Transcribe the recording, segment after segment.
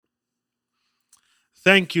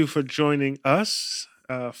Thank you for joining us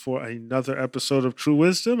for another episode of True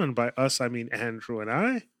Wisdom. And by us, I mean Andrew and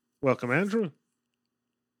I. Welcome, Andrew.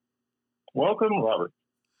 Welcome, Robert.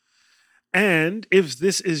 And if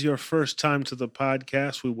this is your first time to the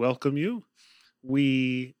podcast, we welcome you.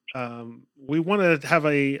 We want to have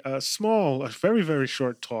a very, very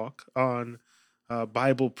short talk on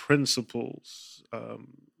Bible principles.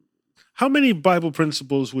 How many Bible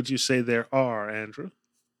principles would you say there are, Andrew?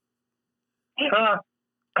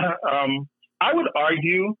 I would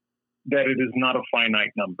argue that it is not a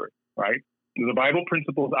finite number, right? The Bible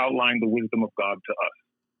principles outline the wisdom of God to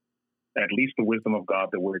us, at least the wisdom of God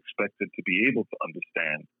that we're expected to be able to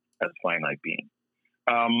understand as finite beings.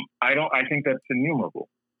 I think that's innumerable.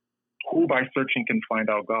 Who by searching can find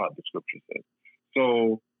out God, the scripture says.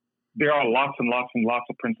 So there are lots and lots and lots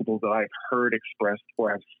of principles that I've heard expressed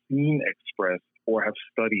or have seen expressed or have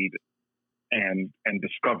studied and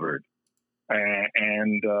discovered. So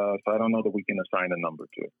I don't know that we can assign a number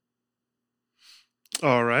to it.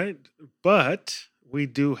 All right. But we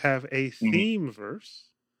do have a theme verse.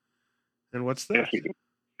 And what's that? Yes, we do.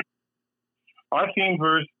 Our theme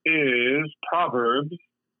verse is Proverbs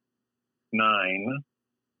 9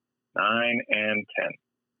 and 10.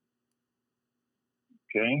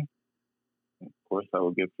 Okay. Of course, I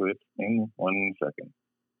will get to it in 1 second.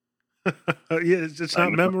 Yeah, it's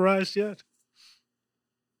not memorized yet?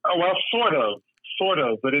 Oh, well, sort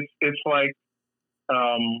of, but it's like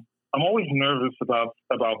I'm always nervous about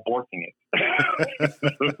borking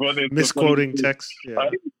it. Misquoting text. Yeah.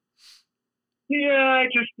 Yeah,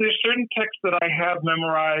 there's certain texts that I have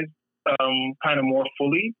memorized kind of more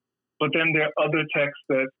fully, but then there are other texts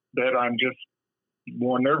that I'm just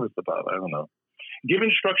more nervous about. I don't know. Give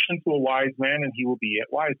instruction to a wise man, and he will be yet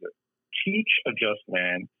wiser. Teach a just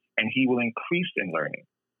man, and he will increase in learning.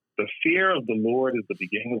 The fear of the Lord is the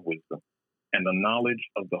beginning of wisdom, and the knowledge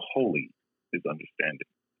of the holy is understanding.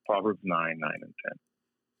 Proverbs 9 and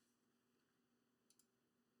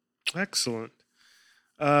 10. Excellent.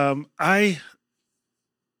 I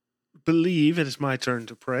believe it is my turn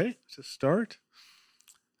to pray to start.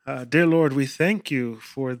 Dear Lord, we thank you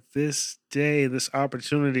for this day, this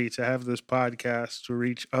opportunity to have this podcast to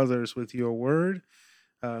reach others with your word.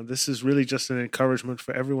 This is really just an encouragement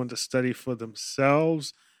for everyone to study for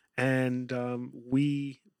themselves. And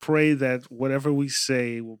we pray that whatever we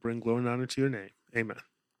say will bring glory and honor to your name. Amen.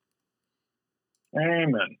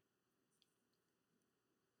 Amen.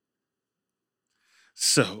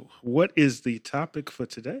 So, what is the topic for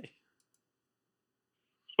today?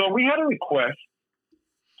 So we had a request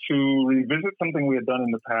to revisit something we had done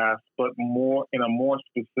in the past, but in a more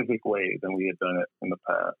specific way than we had done it in the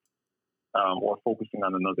past, or focusing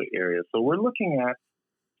on another area. So we're looking at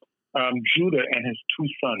Judah and his two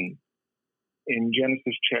sons in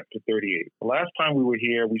Genesis chapter 38. The last time we were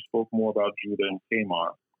here, we spoke more about Judah and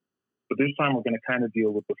Tamar, but this time we're going to kind of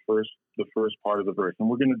deal with the first part of the verse, and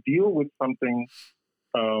we're going to deal with something.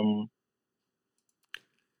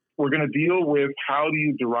 We're going to deal with how do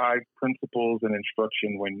you derive principles and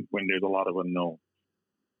instruction when there's a lot of unknown.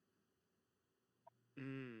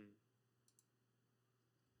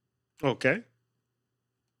 Okay.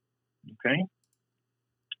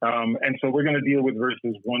 And so we're going to deal with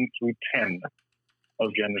verses 1 through 10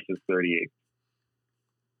 of Genesis 38.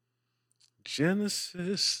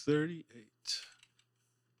 Genesis 38.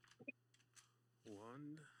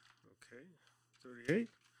 1, okay. 38.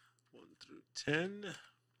 1 through 10.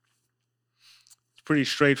 It's pretty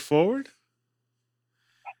straightforward.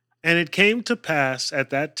 And it came to pass at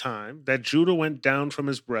that time that Judah went down from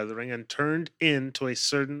his brethren and turned in to a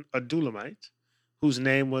certain Adulamite, whose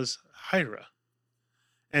name was Hira.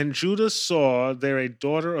 And Judah saw there a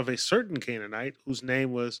daughter of a certain Canaanite, whose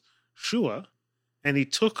name was Shua, and he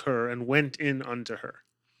took her and went in unto her.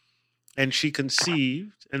 And she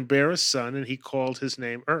conceived and bare a son, and he called his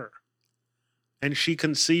name And she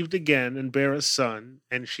conceived again and bare a son,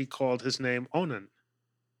 and she called his name Onan.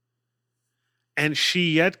 And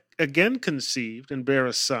she yet again conceived and bare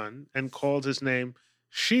a son, and called his name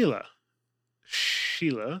Shelah,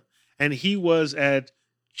 and he was at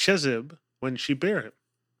Chezib when she bare him.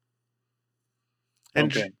 And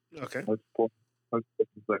okay. Let's take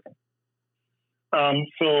a second.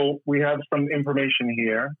 So we have some information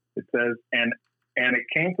here. It says, and it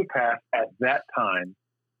came to pass at that time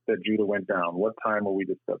that Judah went down. What time are we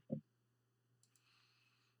discussing?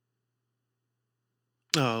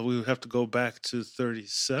 We would have to go back to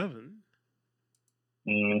 37.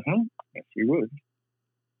 Mm-hmm. Yes, we would.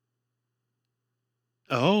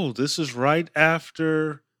 Oh, this is right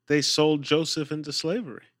after they sold Joseph into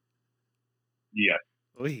slavery. Yes.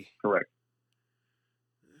 Oy. Correct.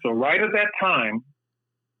 So right at that time,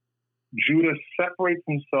 Judah separates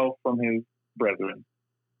himself from his brethren.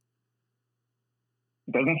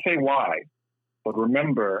 It doesn't say why, but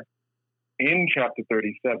remember, in chapter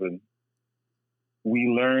 37, we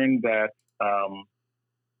learned that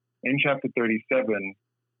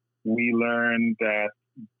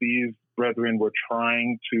these brethren were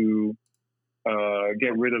trying to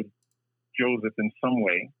get rid of Joseph in some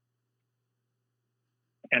way,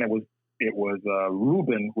 and it was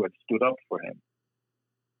Reuben who had stood up for him.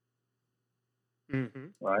 Mm-hmm.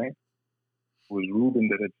 Right? It was Reuben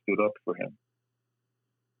that had stood up for him.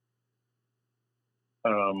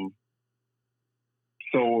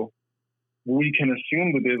 So we can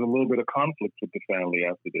assume that there's a little bit of conflict with the family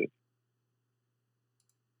after this.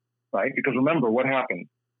 Right? Because remember, what happened?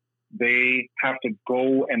 They have to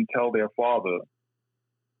go and tell their father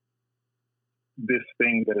this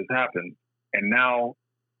thing that has happened. And now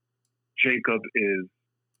Jacob is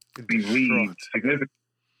bereaved, significant.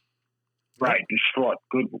 Right, distraught.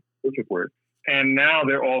 Good, perfect word. And now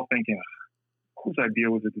they're all thinking, whose idea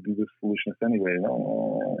was it to do this foolishness anyway?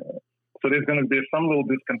 So there's some little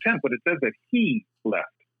discontent, but it says that he left.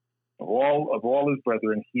 Of all his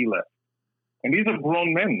brethren, he left. And these are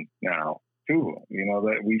grown men now, too. You know,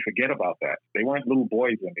 that we forget about that. They weren't little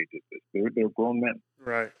boys when they did this. They're grown men.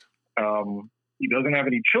 Right. He doesn't have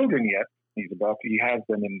any children yet. He has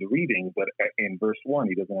them in the reading, but in verse 1,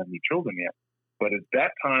 he doesn't have any children yet. But at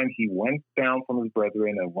that time, he went down from his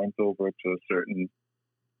brethren and went over to a certain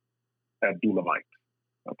Adullamite.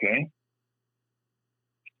 Okay?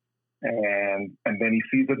 And then he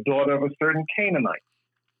sees the daughter of a certain Canaanite.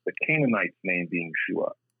 The Canaanite's name being Shua,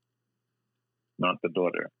 not the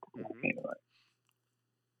daughter of the Canaanite.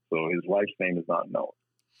 So his wife's name is not known.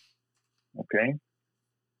 Okay?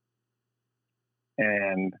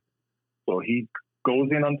 And so he goes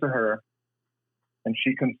in unto her, and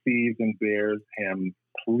she conceives and bears him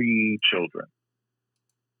 3 children.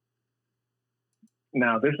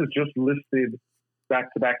 Now, this is just listed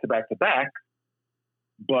back to back to back to back,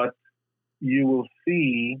 but you will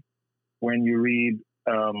see when you read,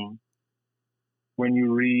 I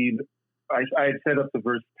had said up to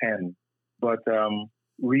verse 10, but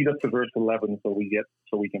read up to verse 11 so we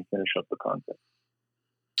can finish up the context.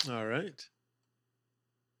 All right.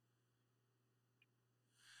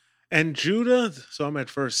 And Judah, so I'm at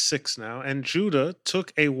verse 6 now, and Judah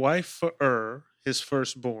took a wife for his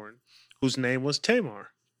firstborn, whose name was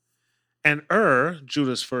Tamar. And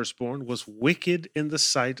Judah's firstborn, was wicked in the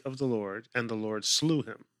sight of the Lord, and the Lord slew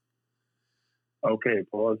him. Okay,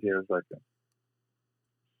 pause here a second.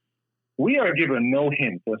 We are given no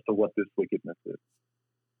hint as to what this wickedness is.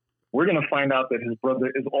 We're going to find out that his brother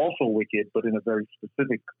is also wicked, but in a very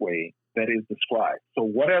specific way that is described. So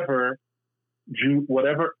whatever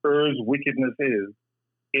wickedness is,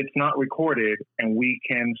 it's not recorded, and we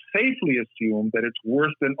can safely assume that it's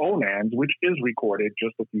worse than Onan's, which is recorded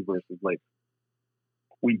just a few verses later.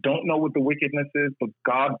 We don't know what the wickedness is, but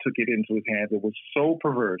God took it into his hands. It was so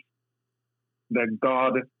perverse that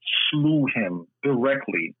God slew him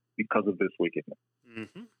directly because of this wickedness.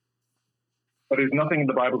 Mm-hmm. But there's nothing in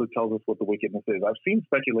the Bible that tells us what the wickedness is. I've seen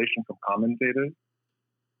speculation from commentators.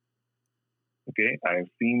 Okay, I have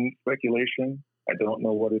seen speculation. I don't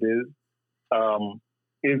know what it is.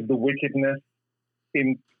 Is the wickedness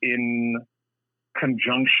in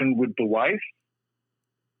conjunction with the wife?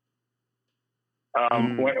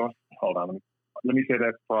 Wait, hold on. Let me say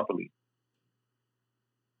that properly.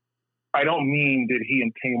 I don't mean did he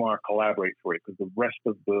and Tamar collaborate for it, because the rest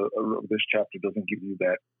of this chapter doesn't give you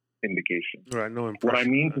that indication. Right, no impression. What I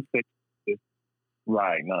mean to say is,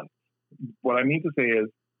 right, none. What I mean to say is,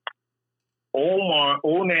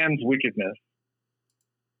 Onan's wickedness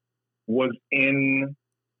was in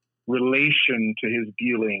relation to his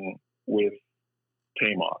dealing with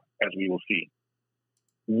Tamar, as we will see.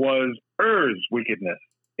 Was wickedness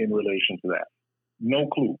in relation to that? No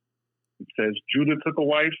clue. It says Judah took a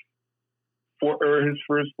wife for his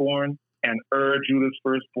firstborn, and Judah's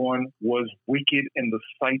firstborn, was wicked in the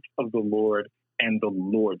sight of the Lord, and the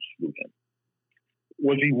Lord slew him.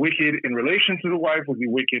 Was he wicked in relation to the wife? Was he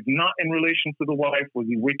wicked not in relation to the wife? Was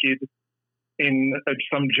he wicked in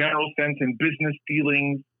some general sense in business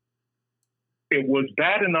dealings? It was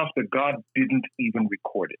bad enough that God didn't even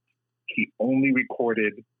record it. He only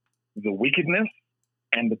recorded the wickedness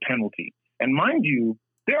and the penalty. And mind you,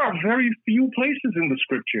 there are very few places in the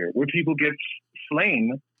scripture where people get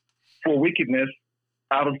slain for wickedness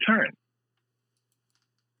out of turn.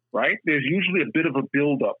 Right? There's usually a bit of a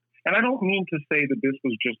buildup. And I don't mean to say that this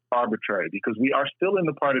was just arbitrary, because we are still in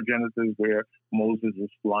the part of Genesis where Moses is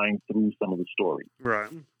flying through some of the story.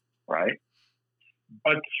 Right. Right?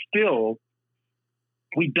 But still,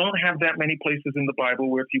 We don't have that many places in the Bible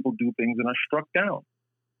where people do things and are struck down,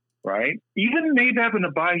 right? Even Nadab and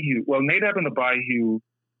Abihu. Well, Nadab and Abihu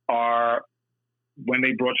are, when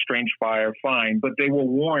they brought strange fire, fine, but they were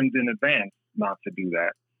warned in advance not to do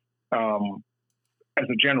that. As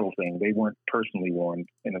a general thing, they weren't personally warned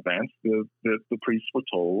in advance. The priests were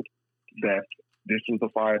told that this was the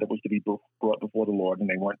fire that was to be brought before the Lord, and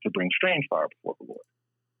they weren't to bring strange fire before the Lord.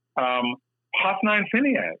 Hophni and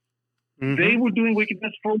Phinehas, they were doing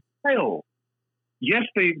wickedness for a while. Yes,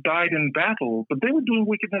 they died in battle, but they were doing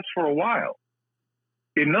wickedness for a while.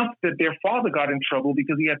 Enough that their father got in trouble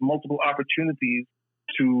because he had multiple opportunities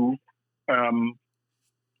to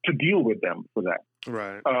deal with them for that.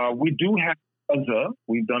 Right. We do have Uzzah.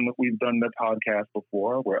 We've done the podcast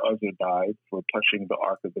before where Uzzah died for touching the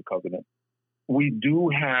Ark of the Covenant. We do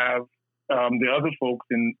have the other folks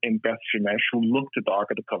in Beth Shemesh who looked at the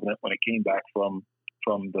Ark of the Covenant when it came back from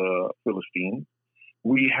the Philistines.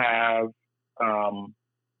 We have Achan.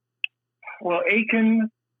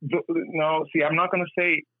 I'm not going to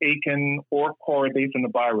say Achan or Korah, Dathan, and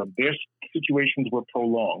Abiram. Their situations were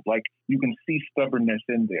prolonged. Like, you can see stubbornness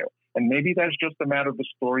in there. And maybe that's just a matter of the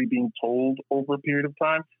story being told over a period of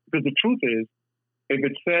time. Because the truth is, if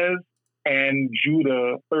it says, and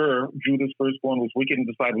Judah's firstborn, was wicked in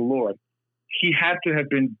the sight of the Lord, he had to have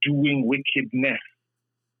been doing wickedness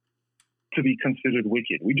to be considered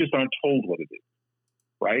wicked. We just aren't told what it is,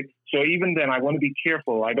 right? So even then, I want to be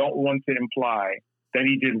careful. I don't want to imply that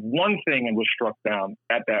he did one thing and was struck down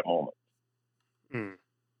at that moment.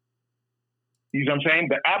 You know what I'm saying?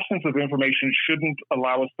 The absence of information shouldn't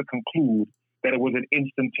allow us to conclude that it was an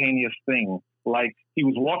instantaneous thing. Like, he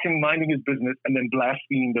was walking, minding his business, and then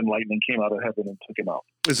blasphemed, and lightning came out of heaven and took him out.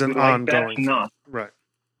 It's an ongoing thing. Not right.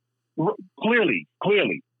 Clearly,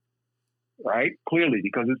 right? Clearly,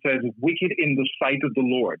 because it says wicked in the sight of the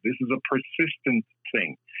Lord. This is a persistent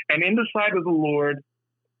thing. And in the sight of the Lord,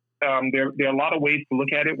 there are a lot of ways to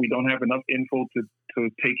look at it. We don't have enough info to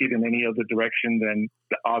take it in any other direction than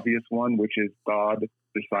the obvious one, which is God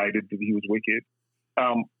decided that he was wicked.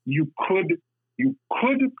 You could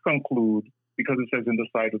conclude, because it says in the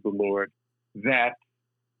sight of the Lord, that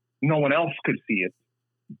no one else could see it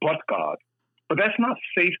but God. But that's not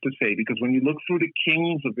safe to say, because when you look through the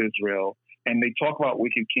kings of Israel and they talk about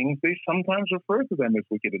wicked kings, they sometimes refer to them as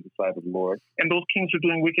wicked in the sight of the Lord. And those kings are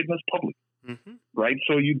doing wickedness publicly. Right?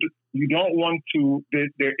 So you don't want to,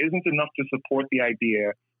 there isn't enough to support the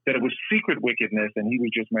idea that it was secret wickedness and he was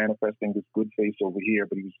just manifesting this good face over here,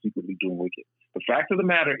 but he was secretly doing wicked. The fact of the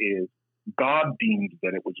matter is, God deemed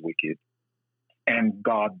that it was wicked and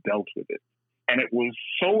God dealt with it. And it was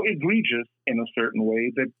so egregious in a certain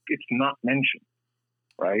way that it's not mentioned,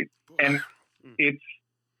 right? And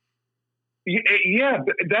that's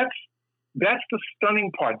the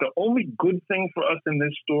stunning part. The only good thing for us in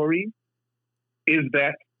this story is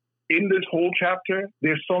that in this whole chapter,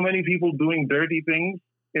 there's so many people doing dirty things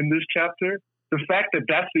in this chapter. The fact that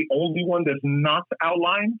that's the only one that's not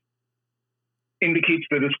outlined indicates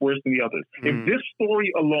that it's worse than the others. If this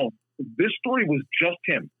story alone, if this story was just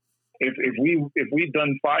him, if we'd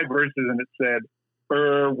done 5 verses and it said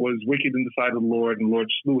was wicked in the sight of the Lord and the Lord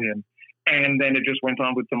slew him, and then it just went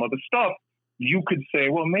on with some other stuff, you could say,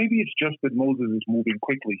 well, maybe it's just that Moses is moving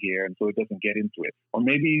quickly here and so it doesn't get into it. Or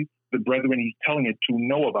maybe the brethren he's telling it to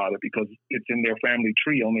know about it because it's in their family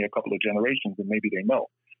tree only a couple of generations and maybe they know,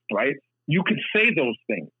 right? You could say those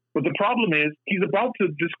things. But the problem is he's about to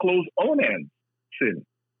disclose Onan's sin.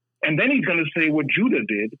 And then he's going to say what Judah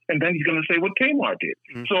did, and then he's going to say what Tamar did.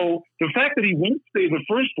 So the fact that he won't say the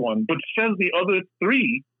first one, but says the other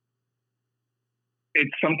 3,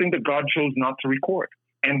 it's something that God chose not to record.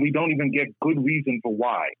 And we don't even get good reason for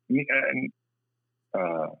why.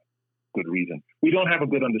 Good reason. We don't have a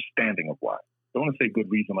good understanding of why. I don't want to say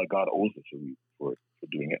good reason like God owes us a reason for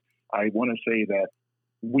doing it. I want to say that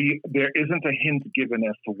there isn't a hint given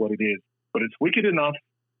as to what it is, but it's wicked enough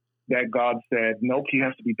that God said, nope, he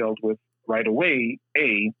has to be dealt with right away,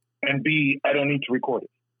 A, and B, I don't need to record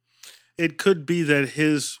it. It could be that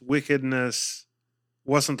his wickedness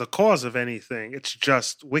wasn't the cause of anything. It's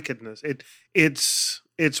just wickedness. It's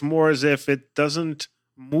more as if it doesn't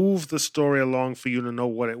move the story along for you to know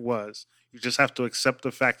what it was. You just have to accept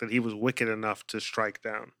the fact that he was wicked enough to strike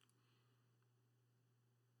down.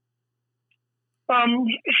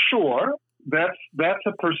 Sure, that's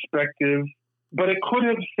a perspective, but it could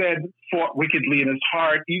have said fought wickedly in his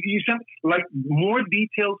heart. You said, like, more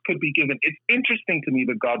details could be given. It's interesting to me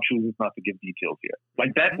that God chooses not to give details here.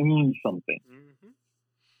 Like, that means something,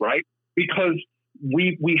 right? Because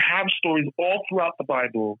we have stories all throughout the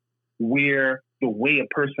Bible where the way a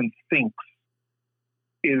person thinks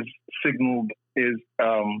is signaled is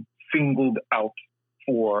singled out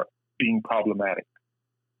for being problematic.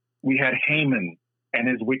 We had Haman and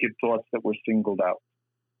his wicked thoughts that were singled out,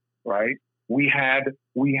 right? We had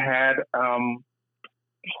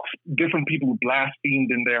different people who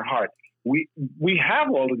blasphemed in their heart. We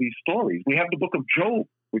have all of these stories. We have the book of Job,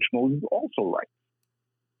 which Moses also writes,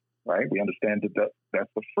 right? We understand that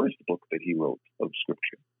that's the first book that he wrote of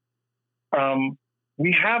Scripture.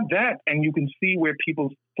 We have that, and you can see where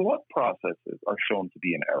people's thought processes are shown to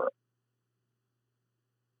be in error.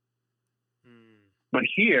 But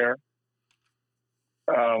here,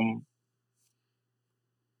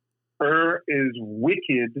 is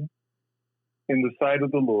wicked in the sight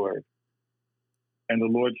of the Lord, and the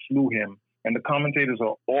Lord slew him. And the commentators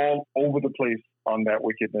are all over the place on that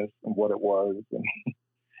wickedness and what it was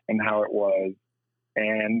and how it was.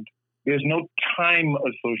 And there's no time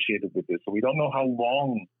associated with this. So we don't know how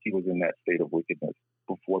long he was in that state of wickedness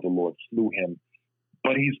before the Lord slew him.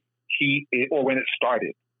 But or when it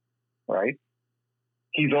started, right?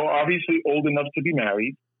 He's obviously old enough to be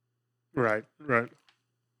married. Right.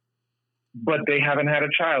 But they haven't had a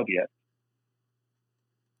child yet.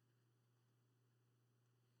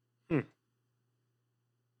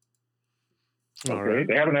 Okay, right.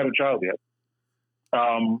 They haven't had a child yet.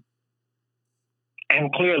 And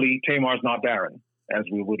clearly Tamar's not barren, as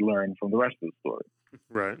we would learn from the rest of the story.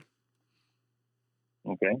 Right.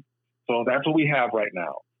 Okay. So that's what we have right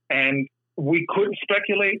now. And we could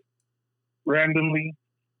speculate randomly,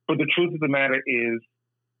 but the truth of the matter is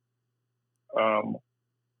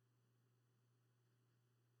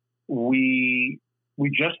we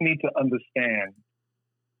just need to understand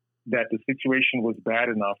that the situation was bad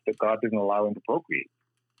enough that God didn't allow him to procreate.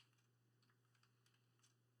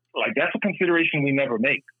 Like, that's a consideration we never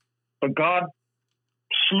make. But God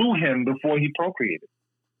slew him before he procreated.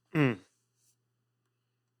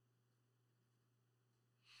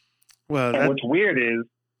 Well, and what's weird is,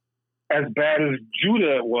 as bad as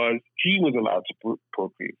Judah was, he was allowed to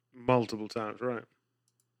procreate. Multiple times, right.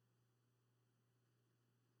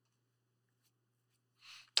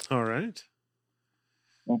 All right.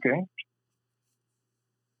 Okay.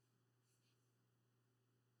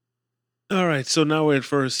 All right, so now we're at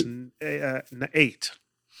verse 8.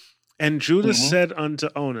 And Judah said unto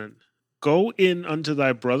Onan, Go in unto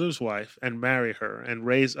thy brother's wife, and marry her, and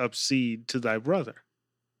raise up seed to thy brother.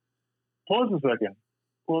 Pause a second.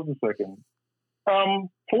 For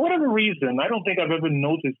whatever reason, I don't think I've ever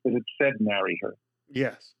noticed that it said marry her.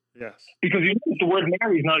 Yes. Because the word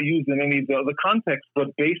marry is not used in any of the other contexts,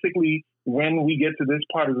 but basically when we get to this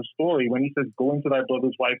part of the story, when he says, Go into thy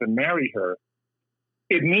brother's wife and marry her,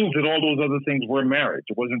 it means that all those other things were marriage.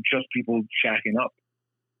 It wasn't just people shacking up.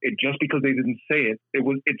 Just because they didn't say it,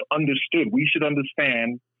 it's understood. We should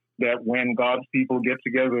understand that when God's people get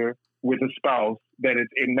together with a spouse, that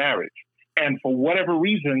it's in marriage. And for whatever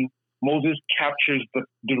reason, Moses captures the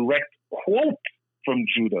direct quote from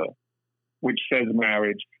Judah, which says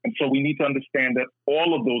marriage. And so we need to understand that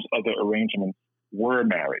all of those other arrangements were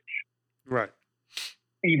marriage. Right.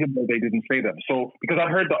 Even though they didn't say them. So, because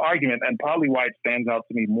I've heard the argument, and probably why it stands out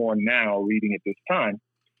to me more now reading it this time,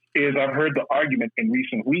 is I've heard the argument in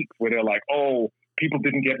recent weeks where they're like, oh, people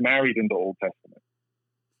didn't get married in the Old Testament.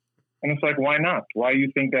 And it's like, why not? Why do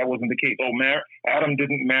you think that wasn't the case? Oh, Adam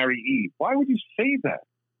didn't marry Eve. Why would you say that?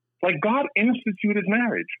 Like, God instituted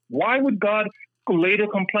marriage. Why would God later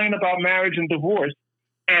complain about marriage and divorce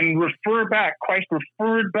and Christ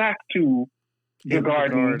referred back to the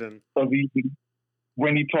Garden of Eden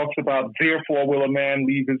when he talks about, therefore will a man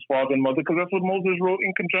leave his father and mother, because that's what Moses wrote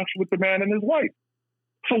in conjunction with the man and his wife.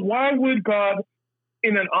 So why would God,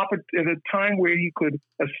 at a time where he could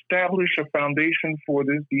establish a foundation for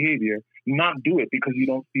this behavior, not do it because you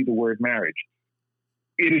don't see the word marriage?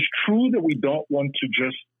 It is true that we don't want to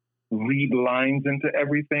just read lines into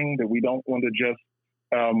everything, that we don't want to just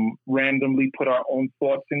randomly put our own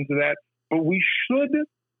thoughts into that, but we should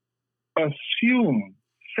assume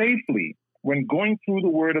safely when going through the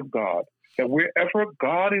Word of God that wherever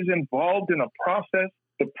God is involved in a process,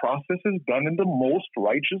 the process is done in the most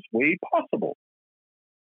righteous way possible.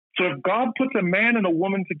 So if God puts a man and a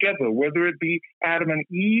woman together, whether it be Adam and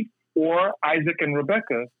Eve or Isaac and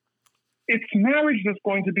Rebekah, it's marriage that's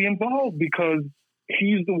going to be involved because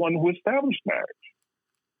he's the one who established marriage.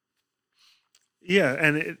 Yeah,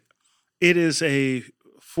 and it is a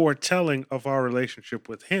foretelling of our relationship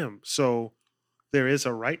with him. So there is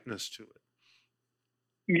a rightness to it.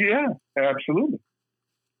 Yeah, absolutely.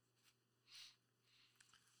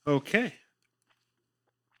 Okay.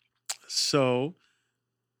 So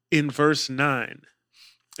in verse 9,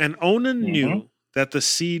 and Onan knew that the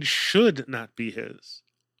seed should not be his,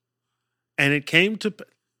 And it came to,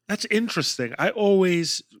 that's interesting. I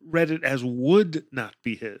always read it as would not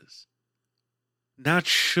be his, not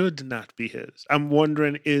should not be his. I'm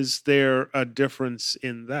wondering, is there a difference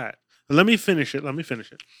in that? Let me finish it.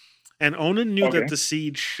 And Onan knew that Okay. the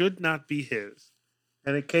seed should not be his.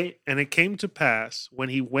 And it came to pass when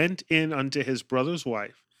he went in unto his brother's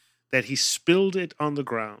wife that he spilled it on the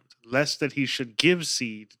ground, lest that he should give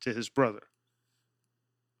seed to his brother.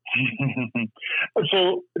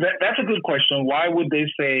 So that's a good question. Why would they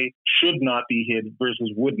say should not be hid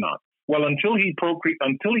versus would not? Well, until he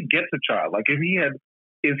gets a child, like if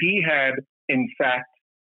he had in fact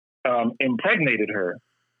impregnated her,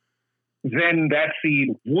 then that seed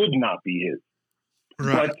would not be his.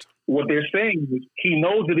 Right. But what they're saying is he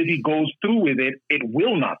knows that if he goes through with it, it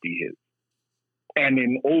will not be his. And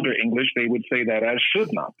in older English, they would say that as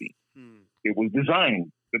should not be. It was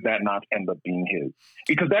designed that not end up being his.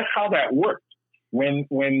 Because that's how that works. When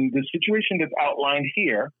the situation that's outlined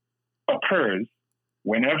here occurs,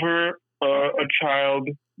 whenever a child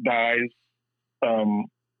dies,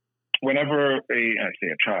 whenever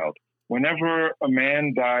a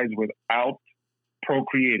man dies without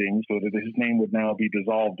procreating, so that his name would now be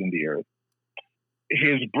dissolved in the earth,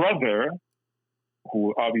 his brother,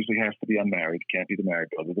 who obviously has to be unmarried, can't be the married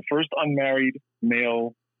brother, the first unmarried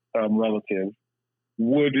male relative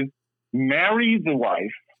would marry the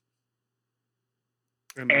wife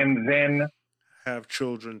and then have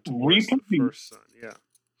children towards the first son. Yeah.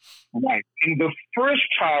 Right. And the first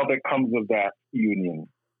child that comes of that union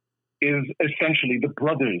is essentially the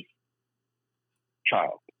brother's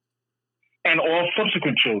child. And all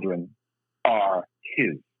subsequent children are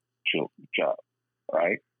his child,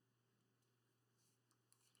 right?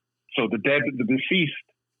 So the deceased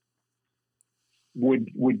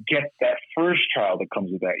would get that first child that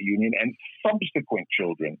comes with that union, and subsequent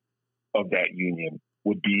children of that union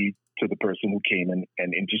would be to the person who came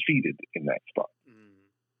and interceded in that spot.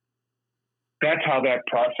 That's how that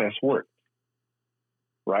process worked,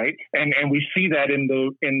 right? And we see that in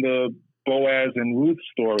the Boaz and Ruth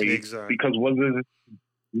story, exactly. Because was it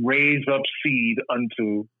raise up seed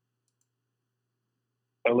unto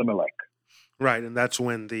Elimelech? Right, and that's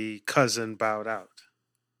when the cousin bowed out.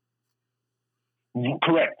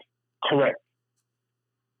 Correct.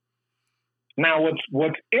 Now,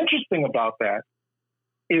 what's interesting about that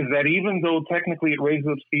is that even though technically it raises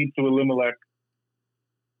up seed to Elimelech,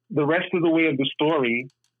 the rest of the way of the story,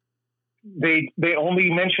 they only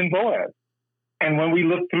mention Boaz. And when we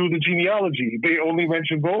look through the genealogy, they only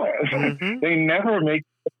mention Boaz. Mm-hmm. They never make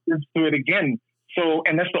reference to it again. So,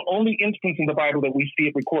 and that's the only instance in the Bible that we see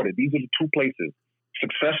it recorded. These are the two places.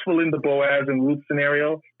 Successful in the Boaz and Ruth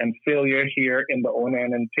scenario, and failure here in the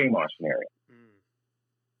Onan and Tamar scenario.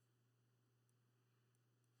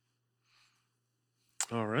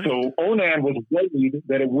 All right. So Onan was worried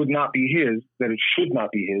that it would not be his, that it should not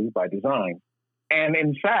be his by design. And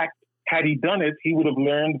in fact, had he done it, he would have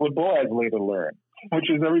learned what Boaz later learned, which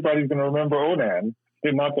is everybody's going to remember Onan.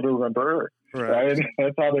 They're not going to remember right?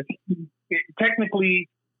 That's how technically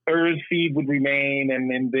Er's seed would remain,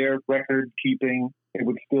 and in their record keeping, it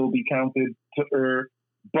would still be counted to Er.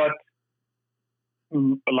 But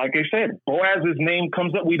like I said, Boaz's name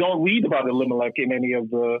comes up. We don't read about Elimelech in any of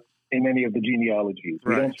the genealogies.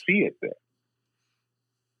 We don't see it there.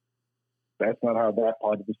 That's not how that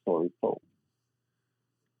part of the story is told.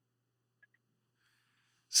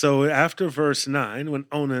 So after verse 9, when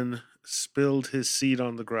Onan spilled his seed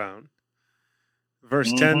on the ground,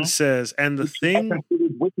 verse 10 says, and the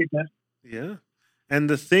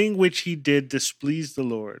thing which he did displeased the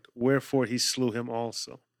Lord, wherefore he slew him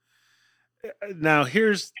also. Now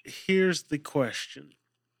here's the question.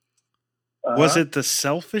 Was it the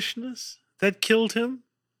selfishness that killed him,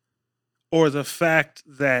 or the fact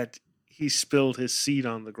that he spilled his seed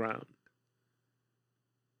on the ground?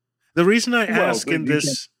 The reason I ask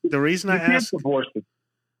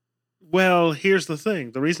well, here's the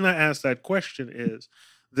thing. The reason I ask that question is,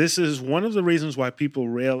 this is one of the reasons why people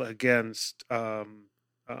rail against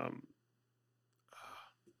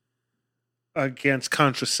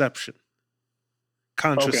contraception.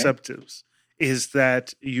 Contraceptives is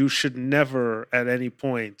that you should never at any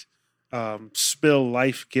point spill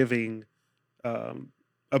life-giving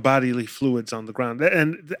bodily fluids on the ground.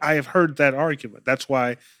 And I have heard that argument. That's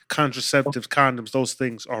why contraceptives, condoms, those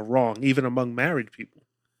things are wrong, even among married people.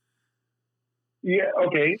 Yeah,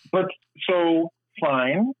 okay. But so,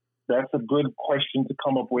 fine. That's a good question to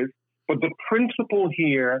come up with. But the principle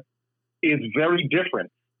here is very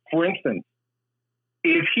different. For instance,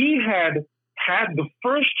 if he had the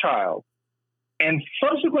first child and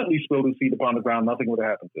subsequently spilled his seed upon the ground, nothing would have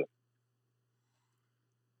happened to him.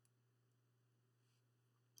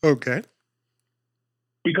 Okay.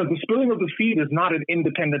 Because the spilling of the seed is not an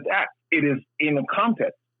independent act. It is in a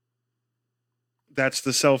context. That's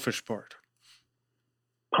the selfish part.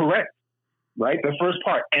 Correct. Right? The first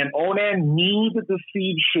part. And Onan knew that the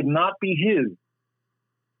seed should not be his.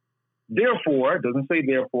 Therefore, it doesn't say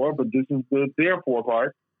therefore, but this is the therefore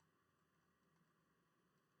part.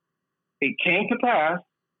 It came to pass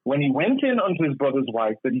when he went in unto his brother's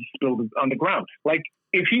wife that he spilled it on the ground. Like,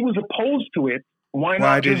 if he was opposed to it, why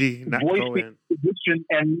not did just he not voice go his in? position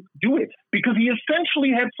and do it? Because he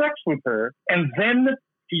essentially had sex with her, and then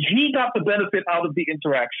he got the benefit out of the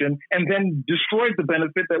interaction and then destroyed the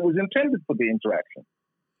benefit that was intended for the interaction.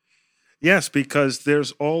 Yes, because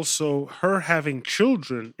there's also her having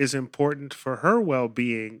children is important for her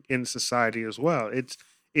well-being in society as well.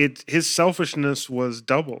 His selfishness was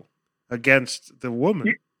double against the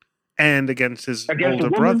woman and against his older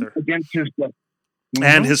brother. Against his brother. Mm-hmm.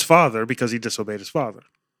 And his father, because he disobeyed his father.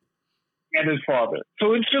 And his father.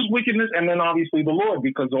 So it's just wickedness, and then obviously the Lord,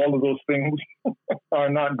 because all of those things are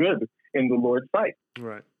not good in the Lord's sight.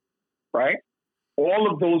 Right. Right? All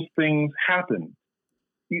of those things happen.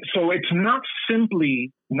 So it's not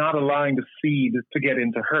simply not allowing the seed to get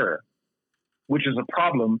into her, which is a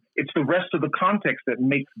problem. It's the rest of the context that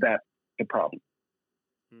makes that the problem.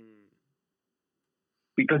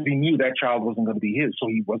 Because he knew that child wasn't going to be his, so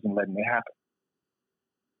he wasn't letting it happen.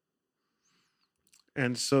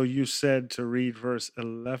 And so you said to read verse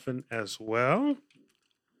 11 as well?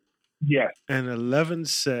 Yes. And 11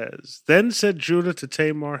 says, Then said Judah to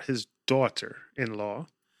Tamar, his daughter-in-law,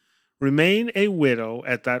 Remain a widow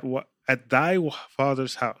at thy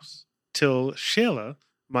father's house, till Shelah,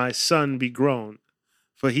 my son, be grown.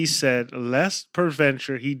 For he said, Lest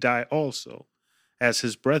peradventure he die also, as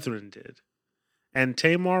his brethren did. And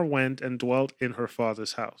Tamar went and dwelt in her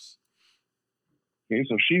father's house. Okay,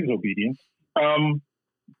 so she's obedient.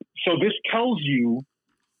 So this tells you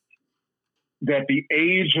that the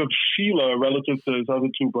age of Shelah relative to his other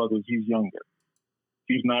two brothers, he's younger.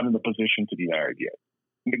 He's not in the position to be married yet.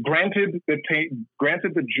 Granted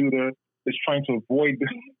that Judah is trying to avoid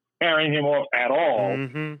marrying him off at all,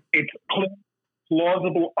 It's a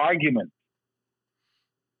plausible argument.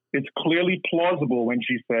 It's clearly plausible when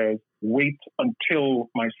she says, wait until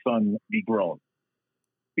my son be grown.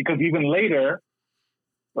 Because even later,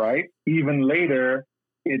 right? Even later,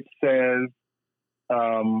 it says,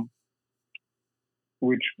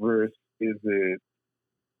 which verse is it?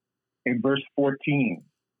 In verse 14.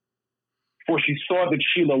 For she saw that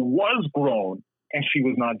Shelah was grown, and she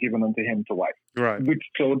was not given unto him to wife. Right. Which,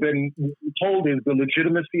 so then told is the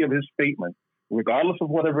legitimacy of his statement, regardless of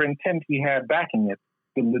whatever intent he had backing it,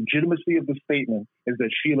 the legitimacy of the statement is that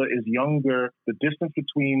Shelah is younger. The distance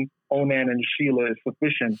between Onan and Shelah is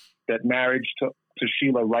sufficient that marriage to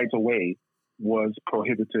Shelah right away was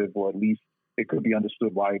prohibitive, or at least it could be understood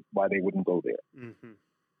why they wouldn't go there. Mm-hmm.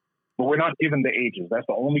 But we're not given the ages. That's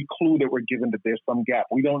the only clue that we're given, that there's some gap.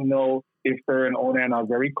 We don't know if her and Onan are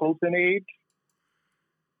very close in age,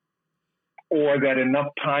 or that enough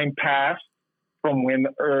time passed from when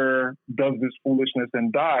does this foolishness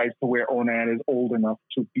and dies to where Onan is old enough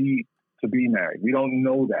to be married. We don't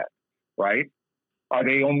know that, right? Are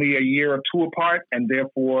they only a year or two apart, and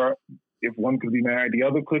therefore, if one could be married, the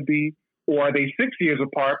other could be? Or are they 6 years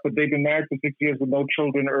apart, but they've been married for 6 years with no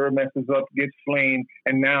children, messes up, gets slain,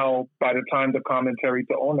 and now by the time the commentary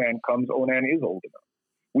to Onan comes, Onan is old enough.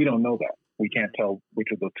 We don't know that. We can't tell which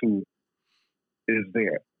of the two is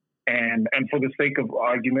there. And for the sake of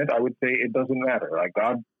argument, I would say it doesn't matter. Like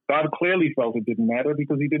God clearly felt it didn't matter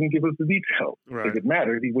because he didn't give us the details. Right. If it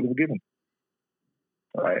mattered, he would have given.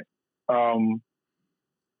 Right.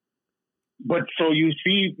 But so you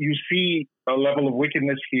see a level of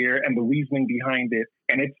wickedness here and the reasoning behind it,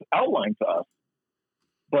 and it's outlined to us.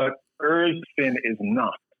 But sin is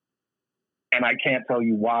not. And I can't tell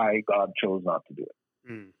you why God chose not to do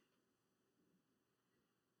it. Mm.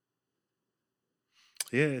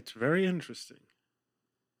 Yeah, it's very interesting.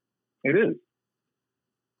 It is.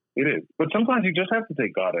 It is. But sometimes you just have to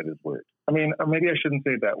take God at his word. I mean, maybe I shouldn't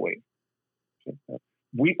say it that way.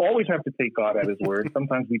 We always have to take God at his word.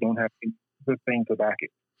 Sometimes we don't have the thing to back it.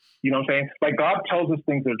 You know what I'm saying? Like God tells us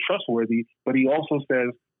things that are trustworthy, but he also says,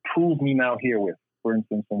 prove me now herewith. For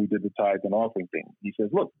instance, when we did the tithes and offering thing, he says,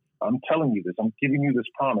 look, I'm telling you this. I'm giving you this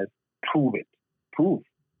promise. Prove it. Prove.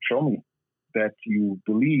 Show me that you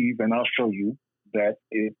believe, and I'll show you that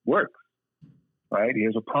it works. Right?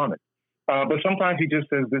 Here's a promise. But sometimes he just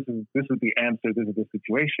says, this is the answer, this is the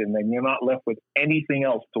situation, and you're not left with anything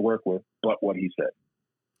else to work with but what he said.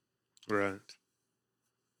 Right.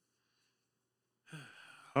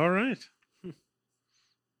 All right.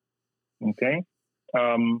 Okay.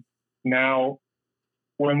 Now,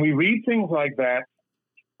 when we read things like that,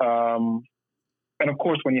 and of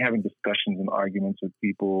course, when you're having discussions and arguments with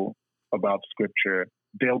people about scripture,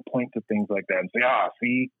 they'll point to things like that and say,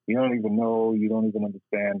 see, you don't even know, you don't even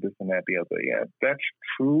understand this and that, the other. Yeah, that's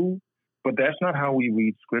true, but that's not how we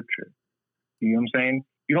read scripture. You know what I'm saying?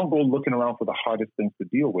 You don't go looking around for the hardest things to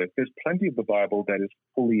deal with. There's plenty of the Bible that is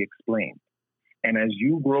fully explained. And as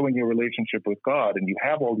you grow in your relationship with God and you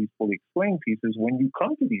have all these fully explained pieces, when you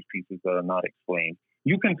come to these pieces that are not explained,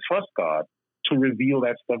 you can trust God to reveal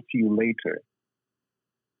that stuff to you later.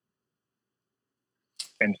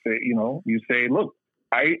 And say, you say, look,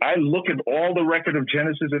 I look at all the record of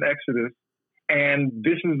Genesis and Exodus, and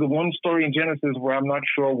this is the one story in Genesis where I'm not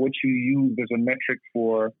sure what you used as a metric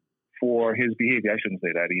for his behavior. I shouldn't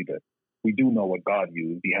say that either. We do know what God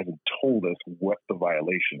used. He hasn't told us what the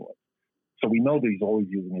violation was. So we know that he's always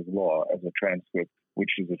using his law as a transcript,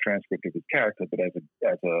 which is a transcript of his character, but as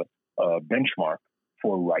a benchmark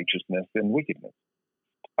for righteousness and wickedness.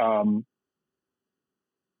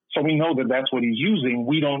 So we know that that's what he's using.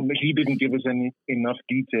 He didn't give us enough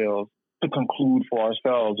details to conclude for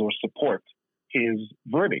ourselves or support his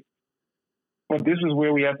verdict. But this is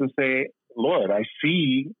where we have to say, Lord, I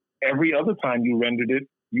see every other time you rendered it,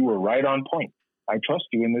 you were right on point. I trust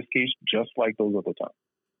you in this case, just like those other times.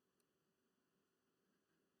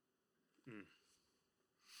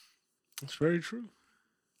 That's very true.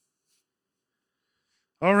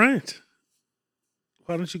 All right.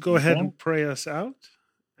 Why don't you go ahead and pray us out,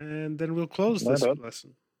 and then we'll close this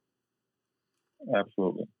lesson.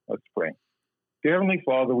 Absolutely. Let's pray. Dear Heavenly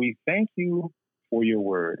Father, we thank you for your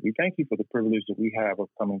word. We thank you for the privilege that we have of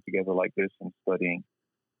coming together like this and studying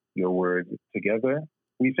your word together.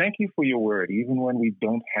 We thank you for your word, even when we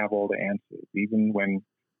don't have all the answers, even when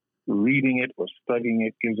reading it or studying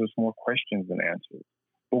it gives us more questions than answers.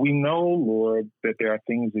 But we know, Lord, that there are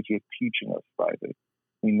things that you're teaching us by this.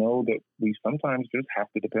 We know that we sometimes just have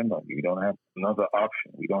to depend on you. We don't have another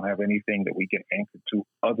option. We don't have anything that we can anchor to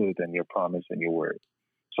other than your promise and your word.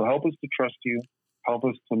 So help us to trust you. Help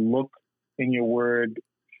us to look in your word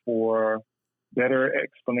for better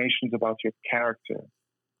explanations about your character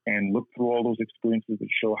and look through all those experiences that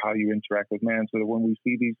show how you interact with man, so that when we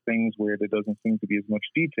see these things where there doesn't seem to be as much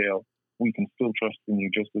detail, we can still trust in you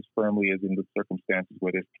just as firmly as in the circumstances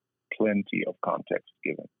where there's plenty of context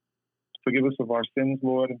given. Forgive us of our sins,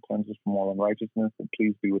 Lord, and cleanse us from all unrighteousness, and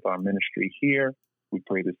please be with our ministry here. We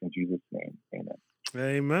pray this in Jesus' name. Amen.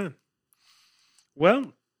 Amen.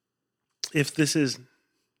 Well, if this is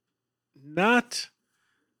not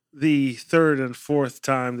the third and fourth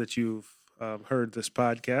time that you've heard this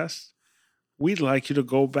podcast, we'd like you to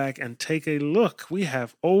go back and take a look. We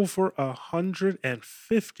have over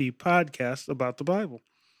 150 podcasts about the Bible,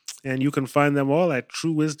 and you can find them all at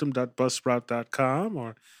truewisdom.buzzsprout.com,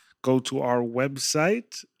 or go to our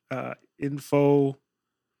website,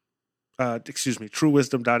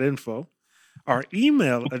 truewisdom.info. Our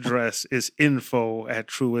email address is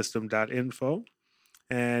info@truewisdom.info.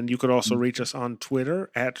 And you could also reach us on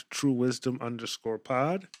Twitter at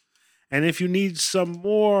truewisdom_pod. And if you need some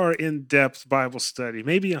more in-depth Bible study,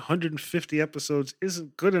 maybe 150 episodes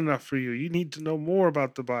isn't good enough for you. You need to know more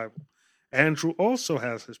about the Bible. Andrew also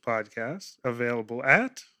has his podcast available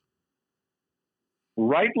at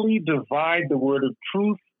Rightly Divide the Word of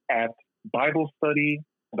Truth at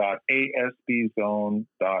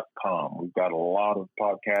BibleStudy.asbzone.com. We've got a lot of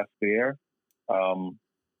podcasts there.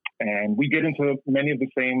 And we get into many of the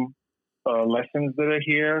same lessons that are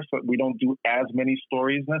here. So we don't do as many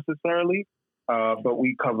stories necessarily, but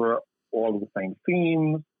we cover all of the same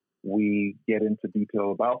themes. We get into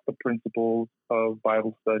detail about the principles of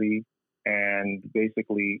Bible study. And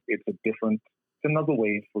basically, it's another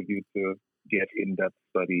way for you to get in-depth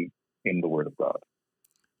study in the Word of God.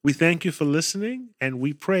 We thank you for listening, and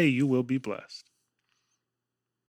we pray you will be blessed.